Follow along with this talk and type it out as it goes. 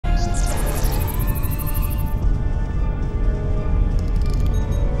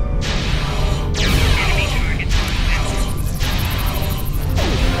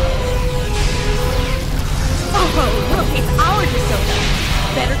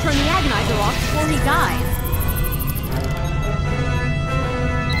turn the Agonizer off before he dies.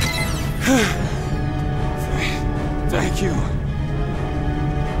 Thank you.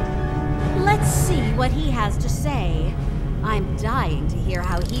 Let's see what he has to say. I'm dying to hear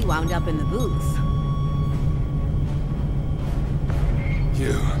how he wound up in the booth.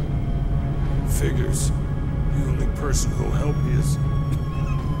 You. Figures. The only person who'll help me is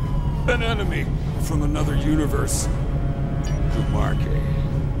an enemy from another universe. Kumarke.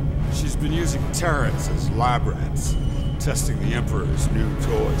 She's been using Terrans as lab rats, testing the Emperor's new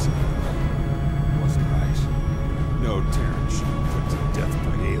toys. Wasn't right. No Terran should be put to death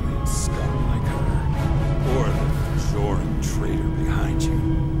by alien scum like her. Or the Bajoran traitor behind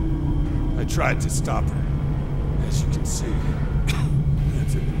you. I tried to stop her. As you can see, it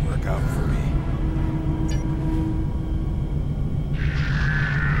didn't work out for me.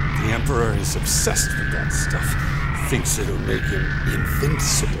 The Emperor is obsessed with that stuff. Thinks it'll make him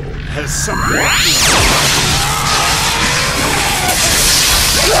invincible. Has something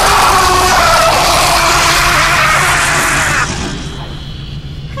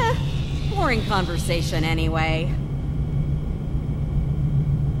Boring conversation anyway.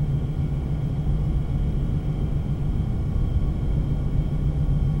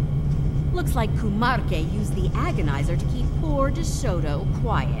 Looks like Kumarke used the Agonizer to keep poor DeSoto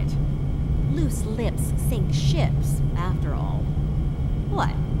quiet. Loose lips sink ships, after all.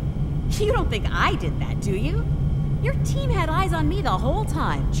 What? You don't think I did that, do you? Your team had eyes on me the whole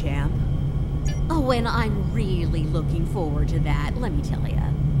time, champ. Oh, and I'm really looking forward to that, let me tell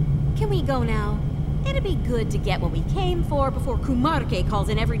ya. Can we go now? It'd be good to get what we came for before Kumarke calls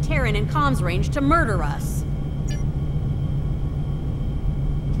in every Terran in comms range to murder us.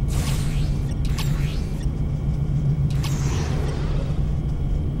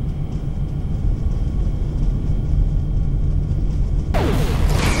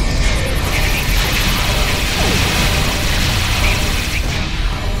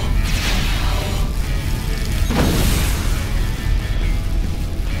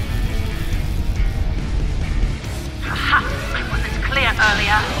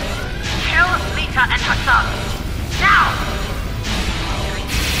 Earlier. Kill Lita and her son. Now!